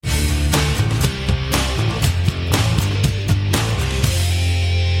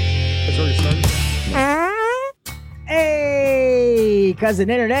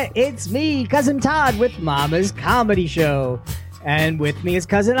Cousin Internet. It's me, Cousin Todd, with Mama's Comedy Show. And with me is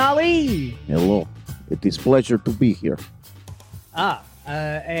Cousin Ali. Hello. It is pleasure to be here.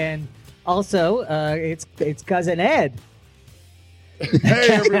 And also, it's Cousin Ed. Hey,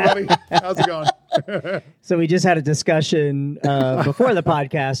 everybody. How's it going? So we just had a discussion before the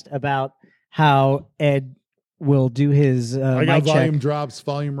podcast about how Ed will do his I got mic volume check drops,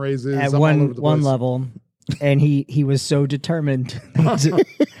 volume raises. at I'm all over the one place. level, and he was so determined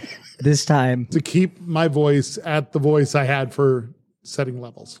this time. To keep my voice at the voice I had for setting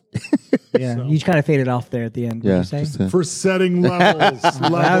levels. Yeah, So. you kind of faded off there at the end. Yeah, Would you say? For setting levels. was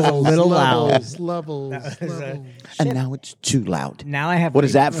a little loud. Levels. And now it's too loud. Now I have. What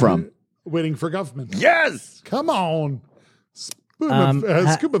is that from? Waiting for government. Yes! Come on.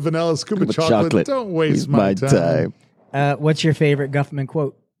 Scoop of vanilla, scoop of Chocolate. chocolate. Don't waste my time. What's your favorite Guffman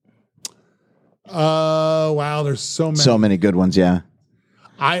quote? Wow, there's so many. So many good ones, yeah.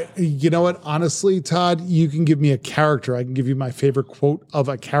 You know what? Honestly, Todd, you can give me a character. I can give you my favorite quote of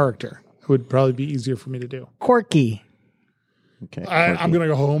a character. It would probably be easier for me to do. Corky. Okay. I'm going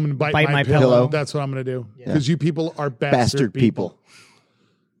to go home and bite my pillow. pillow. That's what I'm going to do. Because you people are Bastard people.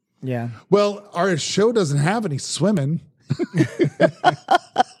 Yeah. Well, our show doesn't have any swimming.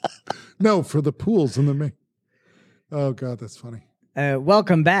 No, for the pools and the... Oh, God, that's funny.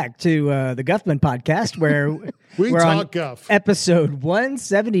 Welcome back to the Guffman podcast, where We we're talk on guff. episode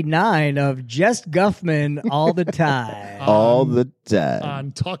 179 of Just Guffman all the time. All the time.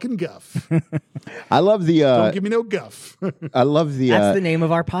 On Talking Guff. I love the... Don't give me no guff. I love the... That's the name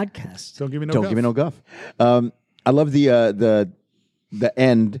of our podcast. Don't give me no Don't guff. give me no guff. I love the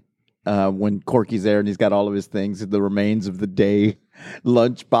end when Corky's there and he's got all of his things, the remains of the day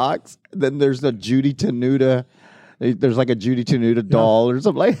lunchbox. Then there's a Judy Tenuta. There's like a Judy Tenuta doll or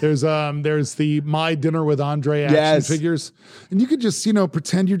something like that. There's the My Dinner with Andre action figures. And you could just,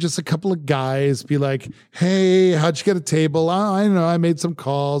 pretend you're just a couple of guys, be like, hey, how'd you get a table? I know, I made some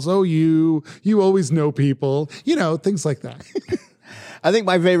calls. Oh, you always know people. Things like that. I think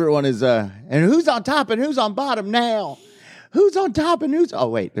my favorite one is, and who's on top and who's on bottom now? Who's on top and who's... Oh,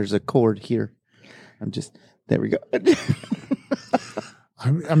 wait, there's a cord here. There we go.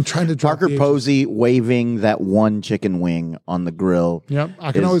 I'm trying to drop Parker the Posey waving that one chicken wing on the grill. Yep,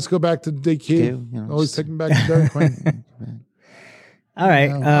 I can always go back to DQ. Always take him back to Dairy Queen. All right.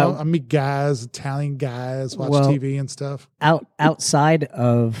 I meet guys, Italian guys, watch TV and stuff. Outside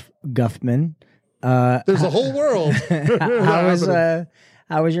of Guffman, There's a whole world.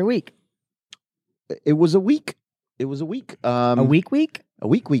 how was your week? It was a week. It was a week. A week? A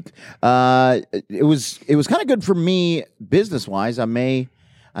week. It was kind of good for me business wise. I may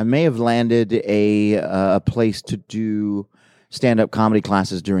have landed a place to do stand-up comedy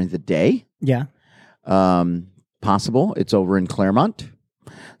classes during the day. Yeah. Possible. It's over in Claremont,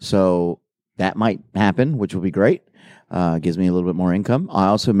 so that might happen, which will be great. Gives me a little bit more income. I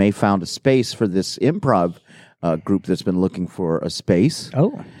also may found a space for this improv group that's been looking for a space.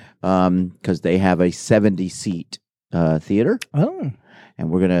 Oh. Because they have a 70-seat theater. Oh. And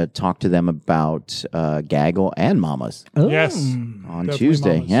we're going to talk to them about Gaggle and Mamas Oh. Yes. on Definitely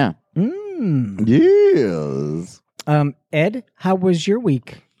Tuesday. Mamas. Yeah. Yes. Ed, how was your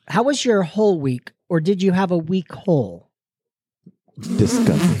week? How was your whole week? Or did you have a week whole?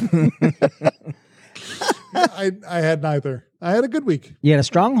 Disgusting. I had neither. I had a good week. You had a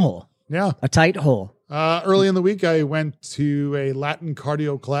strong hole, Yeah. a tight hole. Early in the week, I went to a Latin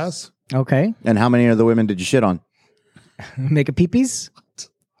cardio class. Okay. And how many of the women did you shit on? Make a peepees?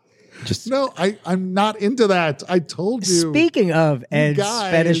 Just No, I'm not into that. I told you. Speaking of Ed's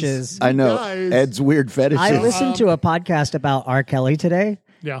guys. fetishes, I know Guys. Ed's weird fetishes. I listened to a podcast about R. Kelly today,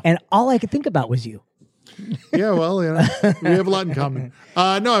 Yeah. and all I could think about was you. Yeah, well, we have a lot in common.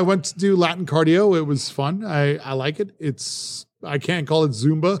 No, I went to do Latin cardio. It was fun. I like it. I can't call it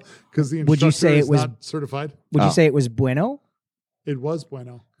Zumba because the Would you instructor say is it was- not certified. Would you say it was bueno? It was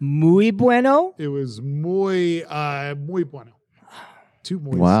bueno. Muy bueno? It was muy bueno. Two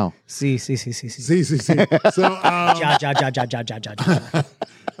muy. Wow. Sí. See. So, Ja.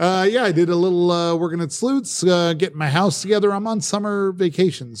 yeah, I did a little working at Sleuths, getting my house together. I'm on summer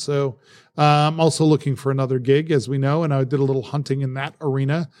vacation, so I'm also looking for another gig, as we know, and I did a little hunting in that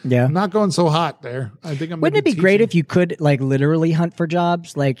arena. Yeah. I'm not going so hot there. I think I'm. Wouldn't it be great if you could literally hunt for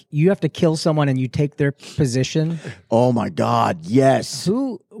jobs? Like you have to kill someone and you take their position. Oh my God. Yes.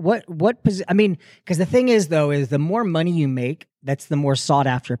 What position? I mean, because the thing is the more money you make, that's the more sought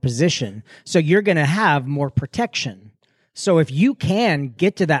after position. So you're going to have more protection. So if you can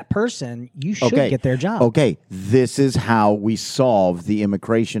get to that person, you should get their job. Okay. This is how we solve the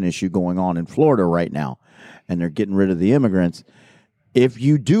immigration issue going on in Florida right now. And they're getting rid of the immigrants. if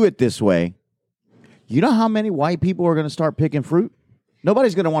you do it this way, you know how many white people are going to start picking fruit?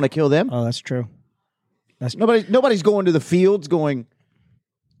 Nobody's going to want to kill them. Oh, that's true. Nobody's going to the fields going,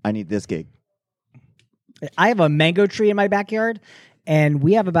 I need this gig. I have a mango tree in my backyard, and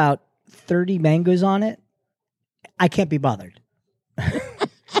we have about 30 mangoes on it. I can't be bothered.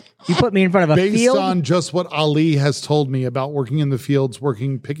 You put me in front of a Based field. on just what Ali has told me about working in the fields,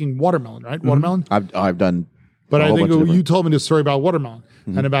 picking watermelon, right? Watermelon? I've done. But a I whole think bunch of you different- told me the story about watermelon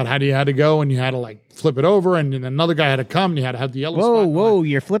and about how you had to go and you had to like flip it over and then another guy had to come and you had to have the yellow Whoa, spot. whoa!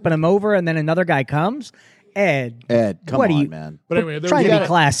 You're flipping them over, and then another guy comes. Ed, come what on, are you, man. But anyway, there's try to be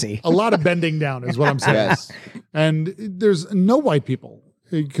classy. a lot of bending down is what I'm saying. Yes. And there's no white people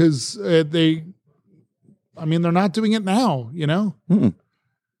because they're not doing it now, you know?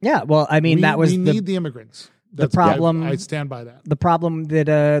 Yeah, well, I mean, that was we the need the immigrants. problem- I stand by that. the problem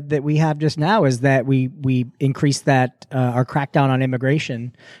that we have just now is that we increased that our crackdown on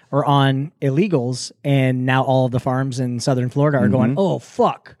immigration or on illegals, and now all of the farms in southern Florida are going, oh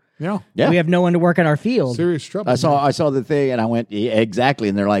fuck, Yeah. Yeah. we have no one to work in our field. Serious trouble. I saw the thing and I went, yeah, exactly.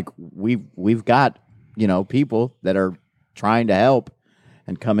 And they're like, we've got, people that are trying to help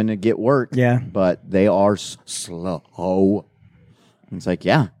and come in and get work. Yeah. But they are slow. It's like,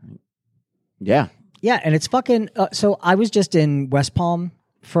 yeah. Yeah, and it's fucking. So I was just in West Palm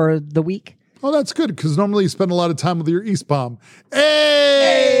for the week. Oh, that's good because normally you spend a lot of time with your East Palm.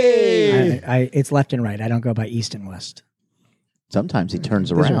 Hey! It's left and right. I don't go by east and west. Sometimes he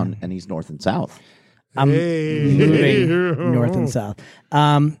turns around and he's north and south. I'm Hey. moving north and south.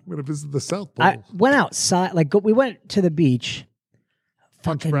 I'm going to visit the South Pole. I went outside. We went to the beach.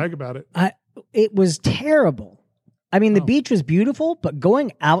 Punch brag about it. It was terrible. I mean, the beach was beautiful, but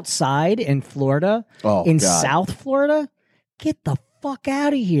going outside in Florida, in God. South Florida, get the fuck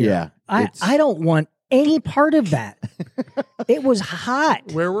out of here. Yeah, I don't want any part of that. It was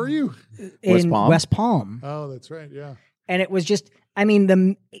hot Where were you? in Palm? West Palm. Oh, that's right. Yeah. And it was just, I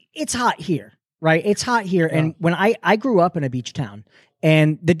mean, it's hot here, right? It's hot here. Yeah. And when I grew up in a beach town,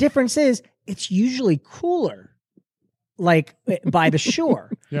 and the difference is it's usually cooler, like by the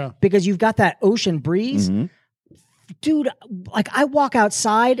shore, Yeah. because you've got that ocean breeze. Mhm. Dude, like I walk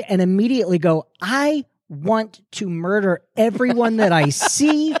outside and immediately go, I want to murder everyone that I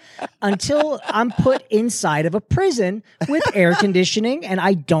see until I'm put inside of a prison with air conditioning and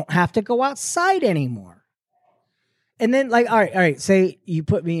I don't have to go outside anymore. And then all right, say you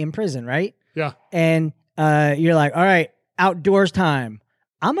put me in prison, right? Yeah. And you're like, all right, outdoors time.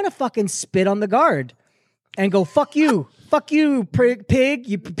 I'm going to fucking spit on the guard and go, fuck you, pig,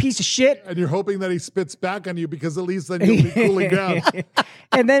 you piece of shit. And you're hoping that he spits back on you because at least then you'll be cooling down.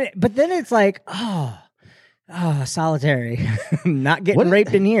 But then it's like, solitary, not getting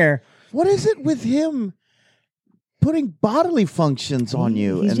raped in here. What is it with him putting bodily functions on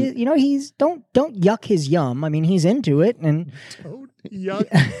you? He's And just, he's don't yuck his yum. I mean, he's into it, and Don't yuck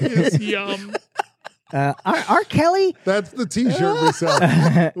his yum. R. Kelly. That's the T-shirt we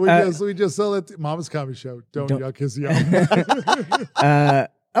sell. We just sell it. Mama's Comedy Show. Don't yuck his yum.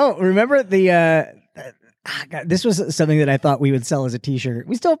 Remember the. God, this was something that I thought we would sell as a T-shirt.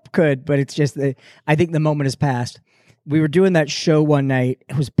 We still could, but it's just that I think the moment has passed. We were doing that show one night.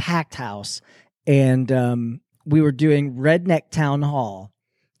 It was packed house, and we were doing Redneck Town Hall,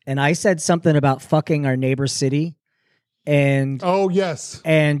 and I said something about fucking our neighbor city, and Oh yes.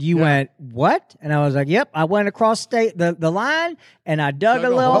 and you went, what? And I was like, yep. I went across the line and I dug a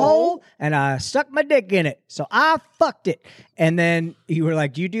little hole and I stuck my dick in it. So I fucked it. And then you were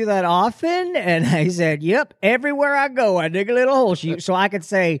like, do you do that often? And I said, yep. Everywhere I go, I dig a little hole. So I could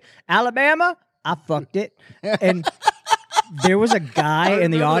say, Alabama, I fucked it. And there was a guy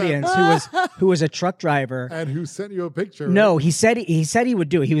in the audience who was a truck driver. And who sent you a picture? No, right? he said he would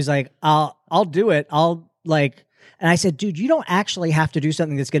do it. He was like, I'll do it. And I said, dude, you don't actually have to do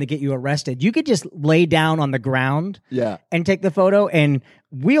something that's going to get you arrested. You could just lay down on the ground and take the photo, and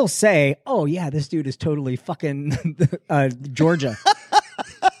we'll say, oh, yeah, this dude is totally fucking Georgia.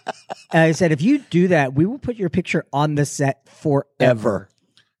 And I said, if you do that, we will put your picture on the set forever.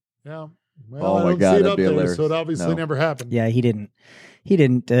 Yeah. Well, Oh I my don't God, see it that'd up be there, hilarious. so it obviously No. never happened. Yeah, he didn't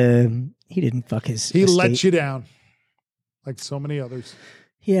fuck his He estate. let you down, like so many others.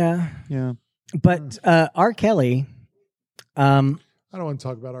 Yeah. yeah. But R. Kelly, I don't want to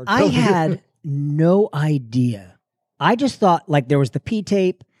talk about our. I had no idea. I just thought like there was the P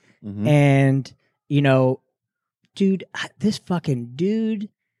tape Mhm. and, dude, this fucking dude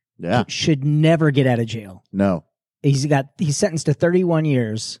Yeah. should never get out of jail. No. He's sentenced to 31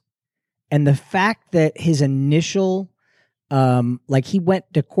 years. And the fact that his initial, he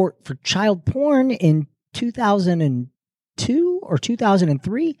went to court for child porn in 2002 2002 or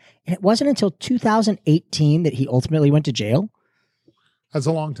 2003. And it wasn't until 2018 that he ultimately went to jail. That's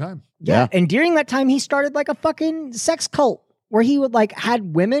a long time. Yeah. And during that time, he started like a fucking sex cult where he would like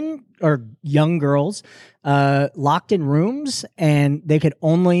had women or young girls locked in rooms, and they could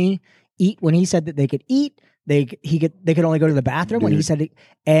only eat when he said that they could eat. They could only go to the bathroom when he said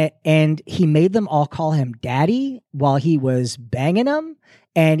it, and he made them all call him daddy while he was banging them,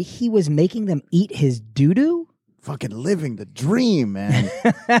 and he was making them eat his doo-doo. Fucking living the dream, man.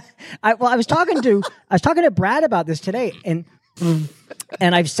 I was talking to Brad about this today, and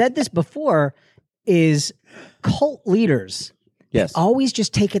I've said this before, is cult leaders Yes. always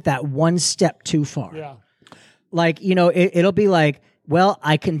just take it that one step too far. Yeah. Like, it'll be like, well,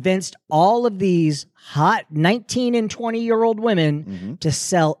 I convinced all of these hot 19 and 20-year-old women to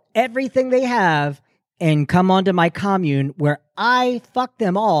sell everything they have and come onto my commune where I fuck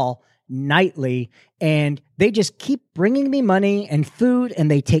them all nightly, and they just keep bringing me money and food,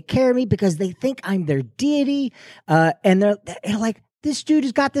 and they take care of me because they think I'm their deity. And they're like, this dude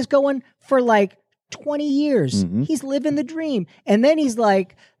has got this going for like 20 years. He's living the dream. And then he's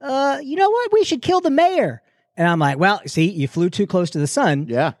like, you know what? We should kill the mayor. And I'm like, well, see, you flew too close to the sun.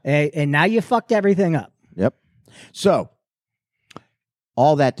 Yeah. And now you fucked everything up. Yep. So,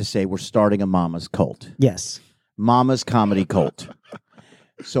 all that to say, we're starting a Mama's cult. Yes. Mama's comedy cult.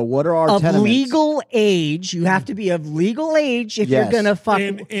 So, what are our Of tenements? legal age. You have to be of legal age if Yes. you're going to fuck.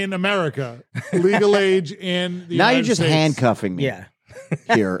 In America, legal age in the Now United you're just States. handcuffing me Yeah.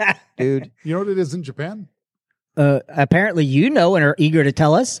 here, dude. You know what it is in Japan? Apparently, and are eager to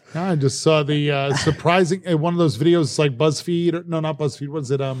tell us. I just saw the surprising one of those videos like BuzzFeed. Or, no, not BuzzFeed. What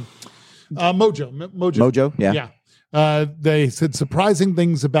is it? Mojo. Mojo, yeah. Yeah. They said surprising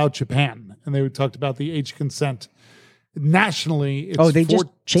things about Japan, and they talked about the age consent. Nationally, it's they just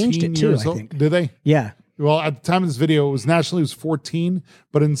 14 changed it too, years I old. think. Did they? Yeah. Well, at the time of this video, it was nationally it was 14,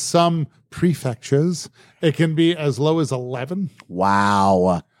 but in some prefectures, it can be as low as 11.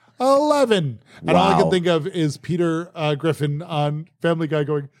 Wow. 11. And all I Wow. can think of is Peter Griffin on Family Guy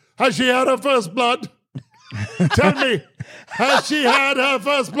going, has she had her first blood? Tell me, has she had her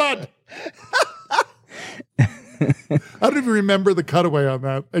first blood? I don't even remember the cutaway on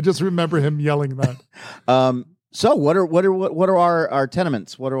that. I just remember him yelling that. So, what are our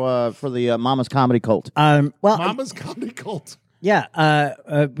tenements? What are for the Mama's comedy cult? Well, Mama's comedy cult. yeah.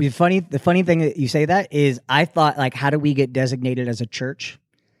 The funny thing that you say that is, I thought, like, how do we get designated as a church?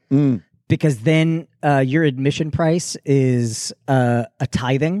 Because then your admission price is a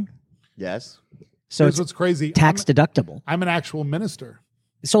tithing, Yes. so Here's it's what's crazy. tax deductible. I'm an actual minister.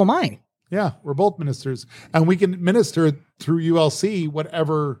 So am I. Yeah, we're both ministers. And we can minister through ULC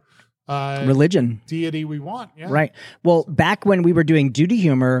whatever Religion. deity we want. Yeah. Right. Well, back when we were doing Duty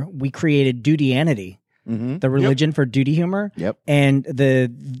Humor, we created Dutianity, the religion for Duty Humor. Yep. And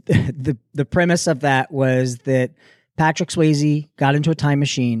the premise of that was that Patrick Swayze got into a time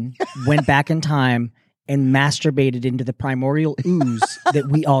machine, went back in time, and masturbated into the primordial ooze that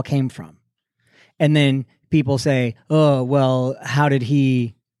we all came from. And then people say, oh, well, how did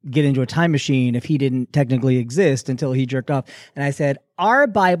he get into a time machine if he didn't technically exist until he jerked off? And I said, our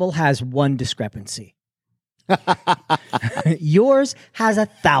Bible has one discrepancy. Yours has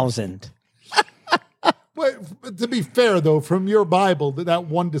 1,000. But to be fair, though, from your Bible, that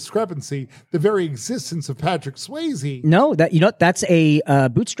one discrepancy, the very existence of Patrick Swayze. No, that's a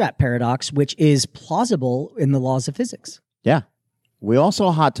bootstrap paradox, which is plausible in the laws of physics. Yeah. We also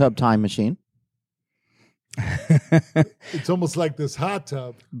a hot tub time machine. It's almost like this hot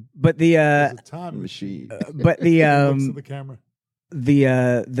tub. But the It's a time machine. but the Looks at the camera.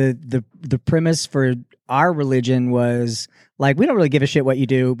 the premise for our religion was like, we don't really give a shit what you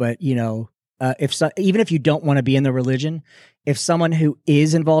do, but even if you don't want to be in the religion, if someone who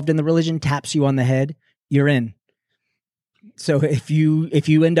is involved in the religion taps you on the head, you're in. So if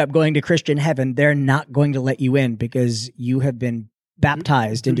you end up going to Christian heaven, they're not going to let you in because you have been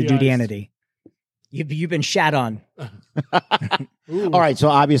baptized into Judaized. Dudianity. You've been shat on. All right. So,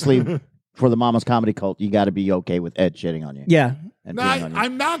 obviously, for the Mama's comedy cult, you got to be okay with Ed shitting on you. Yeah. And No, peeing on you.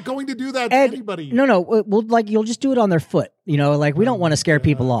 I'm not going to do that to Ed, anybody. No. Well, like, you'll just do it on their foot. We don't want to scare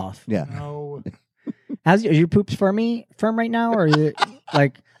people off. Yeah. No. Is your poops firm right now, or is it,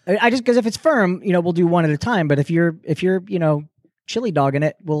 like, I just, because if it's firm, we'll do one at a time. But if you're chili dogging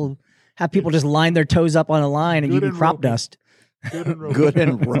it, we'll have people just line their toes up on a line, and Good you can and crop ropey. dust. Good and ropey. Good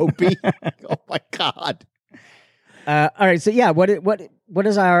and ropey. Oh my God. All right, so yeah, what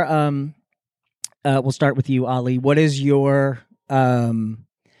is our we'll start with you, Ali. What is your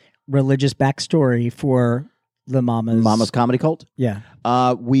religious backstory for The Mama's Comedy Cult. Yeah.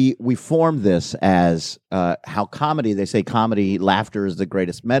 We formed this as how comedy. They say comedy, laughter is the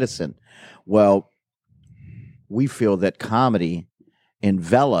greatest medicine. Well, we feel that comedy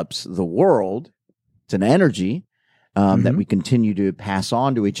envelops the world. It's an energy that we continue to pass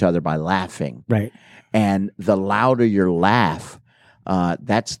on to each other by laughing. Right. And the louder your laugh,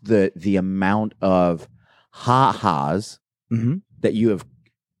 that's the amount of ha-has that you've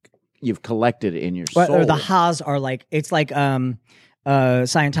collected in your soul. Or the ha's are like, it's like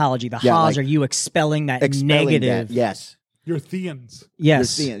Scientology. The ha's are you expelling that negative. That, yes. Your theans.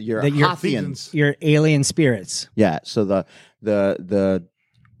 Yes. Your Hothians. Your alien spirits. Yeah. So the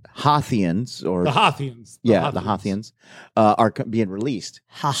Hothians or the Hothians. The Hothians are being released.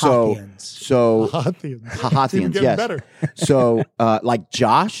 Hothians. So Hothians. Yes. Better. So like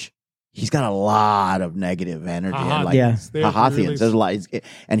Josh, he's got a lot of negative energy. Hothians. There's a lot,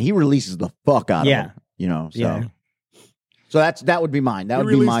 and he releases the fuck out of them. You know. So so that would be mine. That would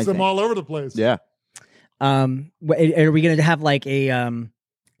be my them thing. all over the place. Yeah. Are we going to have like an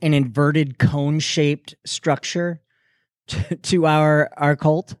inverted cone shaped structure to our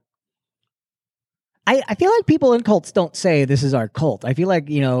cult? I feel like people in cults don't say this is our cult. I feel like,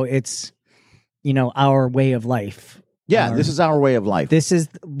 it's, our way of life. Yeah, this is our way of life.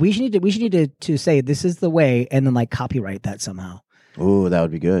 We should need to say this is the way, and then like copyright that somehow. Oh, that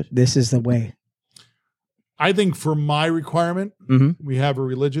would be good. This is the way. I think for my requirement, we have a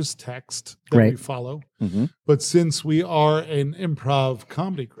religious text that we follow. But since we are an improv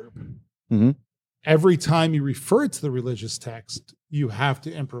comedy group, every time you refer to the religious text, you have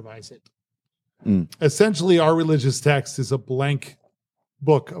to improvise it. Essentially, our religious text is a blank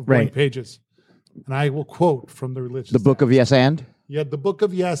book of blank pages. And I will quote from the religious text. Book of Yes and? Yeah, the book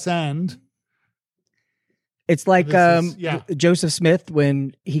of Yes and. It's like Joseph Smith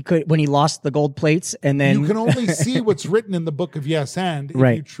when he lost the gold plates, and then you can only see what's written in the book of Yes and if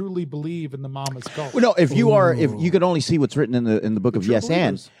you truly believe in the Mama's cult. Well, no, if you could only see what's written in the book of Yes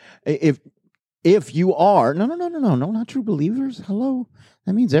believers. And if you are no, not true believers. Hello.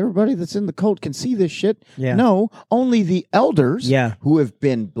 That means everybody that's in the cult can see this shit. Yeah. No, only the elders who have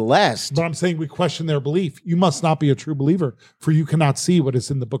been blessed. But I'm saying we question their belief. You must not be a true believer, for you cannot see what is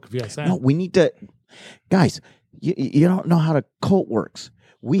in the book of Yes and. No, we need to... Guys, you don't know how the cult works.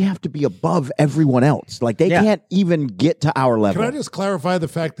 We have to be above everyone else. Like, they can't even get to our level. Can I just clarify the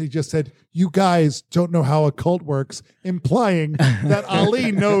fact that he just said, you guys don't know how a cult works, implying that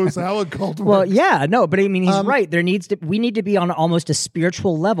Ali knows how a cult works? Well, yeah, no, but I mean, he's right. We need to be on almost a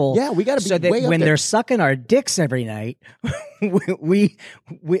spiritual level. Yeah, we got to be so that way up when there. They're sucking our dicks every night,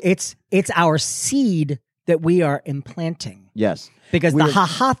 it's our seed that we are implanting. Yes. Because the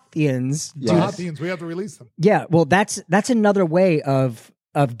Hothians... The Hothians, we have to release them. Yeah, well, that's another way of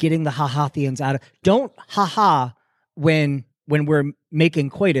getting the Hothians out of... Don't ha-ha when we're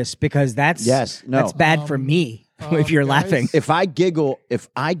making coitus, because that's bad for me if you're laughing. If I giggle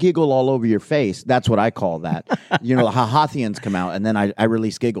all over your face, that's what I call that. The Hothians come out, and then I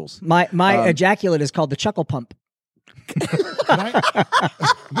release giggles. My ejaculate is called the chuckle pump.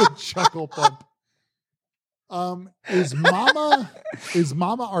 The chuckle pump. Is Mama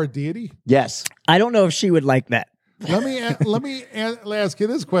our deity? Yes. I don't know if she would like that. Let me ask you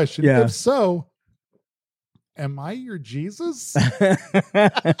this question. Yeah. If so, am I your Jesus?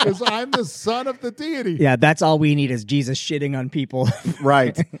 Because I'm the son of the deity. Yeah, that's all we need is Jesus shitting on people.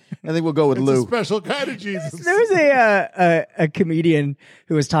 Right. I think we'll go with It's Lou. a special kind of Jesus. There was a comedian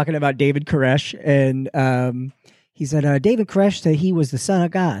who was talking about David Koresh, and he said David Koresh said he was the son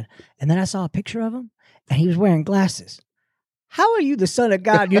of God, and then I saw a picture of him, and he was wearing glasses. How are you the son of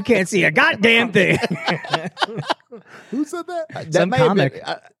God? You can't see a goddamn thing. Who said that? Some comic.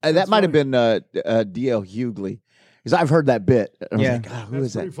 That might have been D.L. Hughley, because I've heard that bit. I was like, who That's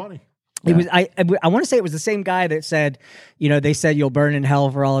is that? pretty funny. It was. I want to say it was the same guy that said, they said you'll burn in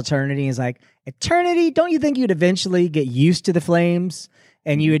hell for all eternity. He's like, eternity? Don't you think you'd eventually get used to the flames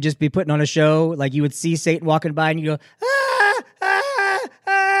and you would just be putting on a show? Like you would see Satan walking by and you go, ah, ah,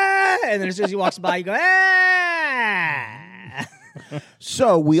 ah. And then as soon as he walks by, you go, ah.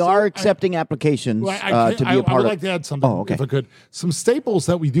 So we are accepting applications to be a part of. I would like to add something, if I could. Some staples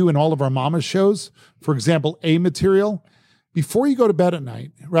that we do in all of our Mama's shows, for example, A material. Before you go to bed at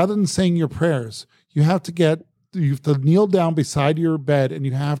night, rather than saying your prayers, you have to kneel down beside your bed and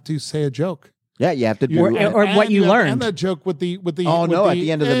you have to say a joke. Yeah, you have to do or what you learned. And that joke with the at the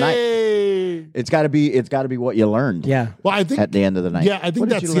end of the night. It's got to be what you learned. Yeah. Well, I think at the end of the night. Yeah, I think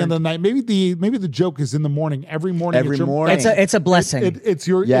that's the end of the night. Maybe the joke is in the morning. Every morning. It's a blessing. It's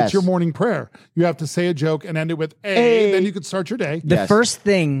your morning prayer. You have to say a joke and end it with A. Then you can start your day. The first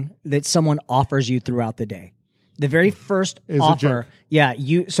thing that someone offers you throughout the day. The very first Is a offer. joke. Yeah.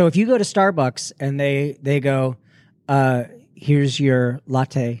 So if you go to Starbucks and they go, here's your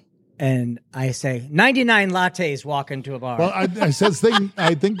latte. And I say 99 lattes walk into a bar. Well, I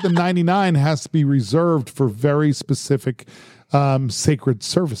think the 99 has to be reserved for very specific sacred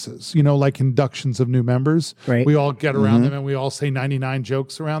services, like inductions of new members. Right. We all get around them and we all say 99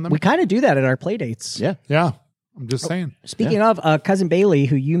 jokes around them. We kind of do that at our play dates. Yeah. Yeah. I'm just saying. Speaking of Cousin Bailey,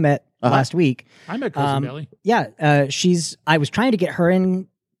 who you met last week. I met Cousin Bailey. Yeah. I was trying to get her in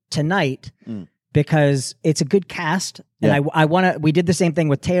tonight because it's a good cast. And I want to, we did the same thing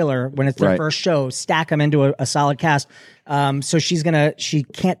with Taylor when it's their first show, stack them into a solid cast. So she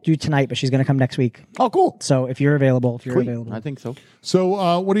can't do tonight, but she's going to come next week. Oh, cool. So if you're available, I think so.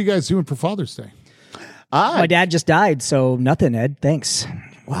 So what are you guys doing for Father's Day? My dad just died. So nothing, Ed. Thanks.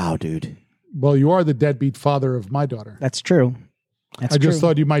 Wow, dude. Well, you are the deadbeat father of my daughter. That's true. I just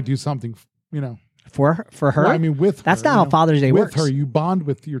thought you might do something, for her. Well, I mean, with that's her, not how Father's Day with works. her, you bond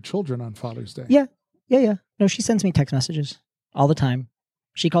with your children on Father's Day. Yeah. No, she sends me text messages all the time.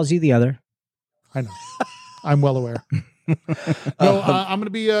 She calls you the other. I know. I'm well aware. No, I'm going to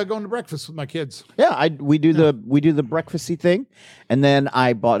be going to breakfast with my kids. Yeah, we do the breakfasty thing, and then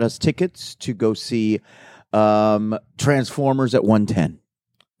I bought us tickets to go see Transformers at 1:10.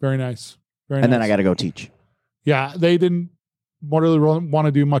 Very nice. And then I got to go teach. Yeah, they didn't really want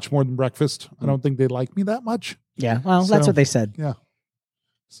to do much more than breakfast. I don't think they like me that much. Yeah, well, that's what they said. Yeah.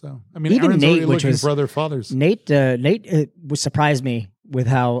 So, I mean, Even Aaron's Nate, already which looking was for other fathers. Nate would surprise me with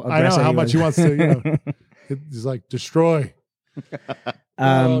how aggressive I know how he much was. he wants to, he's like, destroy.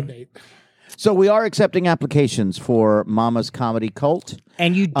 Nate. So we are accepting applications for Mama's Comedy Cult.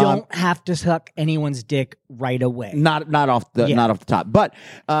 And you don't have to suck anyone's dick right away. Not off the top. But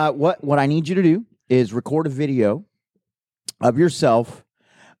what I need you to do is record a video of yourself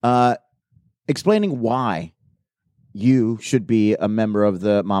explaining why you should be a member of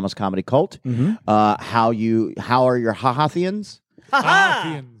the Mama's Comedy Cult. How are your ha-ha-thians?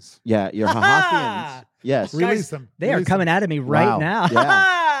 Hahathians. Yeah, your ha-ha-thians. Yes. Release them. They are coming at me right Wow. now.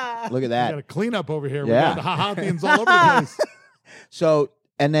 Yeah. Look at We that. got a cleanup over here. Yeah. We got Hahathians all over the place. So,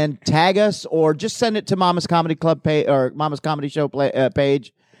 and then tag us or just send it to Mama's Comedy Club page or Mama's Comedy Show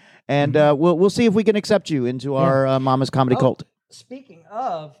page, and we'll see if we can accept you into our Mama's Comedy Cult. Speaking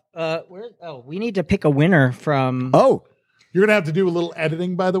of, we need to pick a winner from. Oh, You're going to have to do a little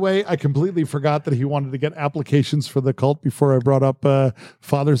editing, by the way. I completely forgot that he wanted to get applications for the cult before I brought up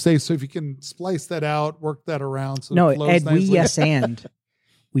Father's Day. So if you can splice that out, work that around. So No, it flows Ed, nicely.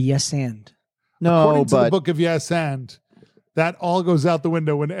 we yes and. no, According to the but book of Yes and, that all goes out the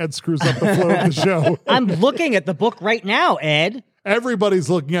window when Ed screws up the flow of the show. I'm looking at the book right now, Ed. Everybody's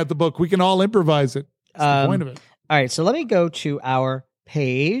looking at the book. We can all improvise it. That's the point of it. All right, so let me go to our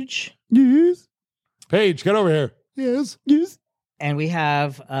page, Yes. Paige, get over here. Yes. Yes. and we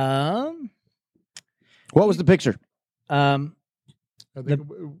have what was the picture? I think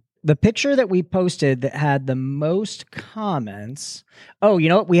the picture that we posted that had the most comments. Oh, you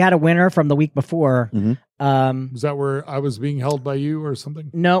know what? We had a winner from the week before. was that where I was being held by you or something?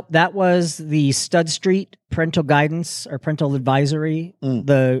 Nope, that was the Stud Street Parental Guidance or Parental Advisory,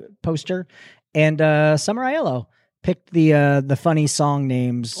 the poster, and Summer Aiello picked the funny song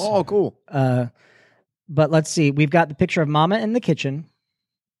names. Oh, cool. But let's see, we've got the picture of Mama in the kitchen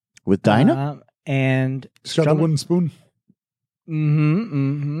With Dinah? and She's got the wooden spoon.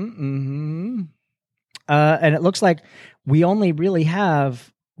 and it looks like we only really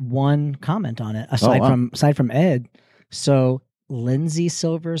have one comment on it aside from Ed. So Lindsay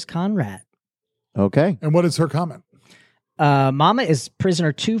Silvers Conrad. Okay. And what is her comment? Mama is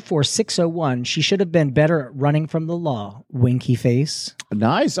prisoner 24601. She should have been better at running from the law. Winky face.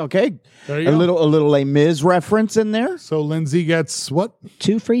 Nice. Okay. There you A go. little Les Mis reference in there. So Lindsay gets what?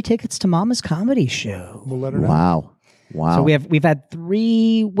 2 free tickets to Mama's comedy show. We'll let her know. Wow. So we've had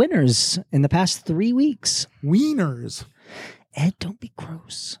 3 winners in the past 3 weeks. Wieners. Ed, don't be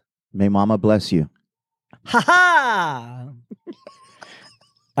gross. May Mama bless you. Ha ha.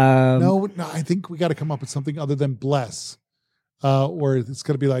 No, I think we got to come up with something other than bless. Or it's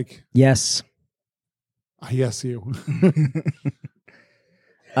going to be like, Yes. yes, you.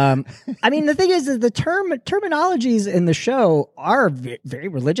 I mean, the thing is that the terminologies in the show are very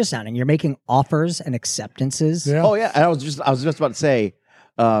religious sounding. You're making offers and acceptances. Yeah. Oh yeah. And I was just about to say,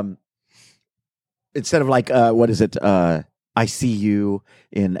 instead of like what is it? I see you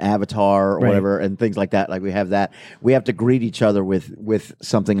in Avatar or Right. whatever, and things like that. Like we have that. We have to greet each other with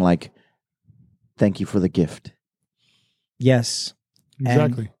something like, "Thank you for the gift." Yes.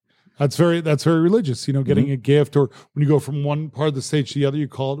 Exactly. That's very religious, getting a gift, or when you go from one part of the stage to the other, you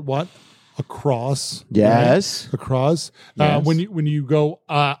call it what? across. Yes. Right? Across. Yes. When you go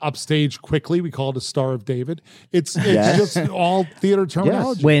upstage quickly, we call it a Star of David. It's Yes. just all theater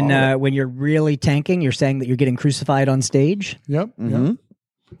terminology. When you're really tanking, you're saying that you're getting crucified on stage. Yep. Mm-hmm. Yep.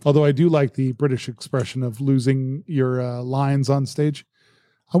 Although I do like the British expression of losing your lines on stage.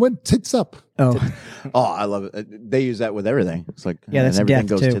 I went tits up. Oh, Oh, I love it. They use that with everything. It's like, Yeah, that's and everything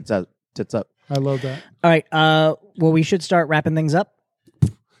death, goes too. tits up. I love that. all right. Well, we should start wrapping things up.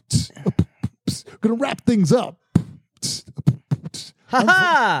 Gonna wrap things up.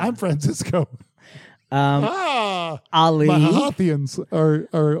 Ha I'm Francisco. ha! Ali, My Hahathians are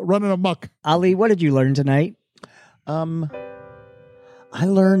running amok. Ali, what did you learn tonight? I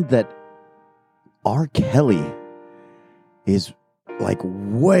learned that R. Kelly is like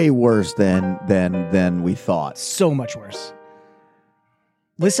way worse than we thought. So much worse.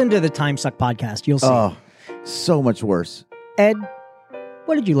 Listen to the Time Suck podcast. You'll see. Oh, so much worse. Ed,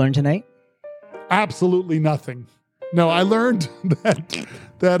 what did you learn tonight? Absolutely nothing. No, I learned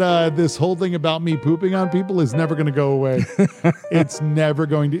that this whole thing about me pooping on people is never going to go away. It's never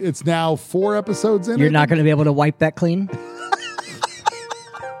going to. It's now 4 episodes in. You're not going to be able to wipe that clean?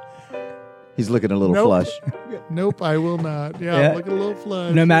 He's looking a little Nope. flush. Nope, I will not. Yeah, Yeah. I'm looking a little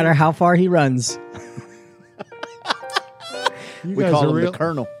flush. No matter how far he runs. You We guys call are him real. the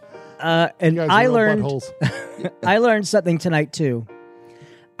Colonel. And You guys are I real learned buttholes. I learned something tonight too.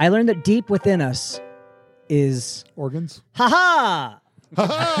 I learned that deep within us is Organs. ha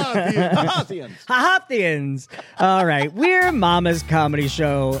Hahathians. Hahathians. All right. We're Mama's Comedy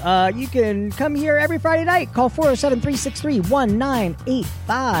Show. You can come here every Friday night. Call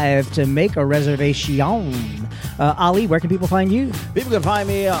 407-363-1985 to make a reservation. Ali, where can people find you? People can find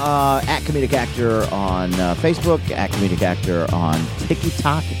me at Comedic Actor on Facebook, at Comedic Actor on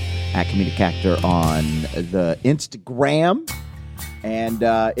TikTok, at Comedic Actor on the Instagram. And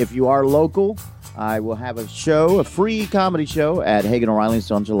if you are local, I will have a show, a free comedy show at Hagen O'Reilly's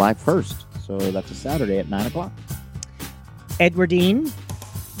on July 1st. So that's a Saturday at 9 o'clock. Edwardine,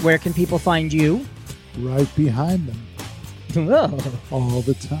 where can people find you? Right behind them Oh, all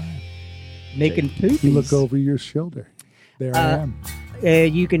the time. making poopies. You look over your shoulder. There I am.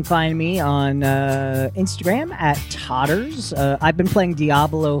 You can find me on Instagram at Totters. I've been playing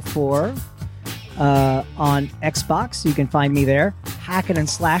Diablo 4 on Xbox. You can find me there, hacking and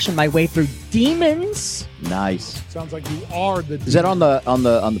slashing my way through demons. Nice. Sounds like you are the. Is that on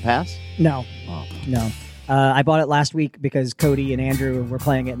the pass? No, Oh, no. I bought it last week because Cody and Andrew were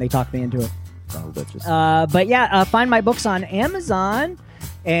playing it and they talked me into it. oh bitches. But yeah, find my books on Amazon,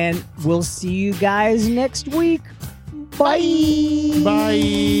 and we'll see you guys next week. Bye.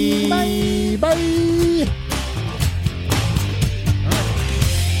 Bye. Bye. Bye.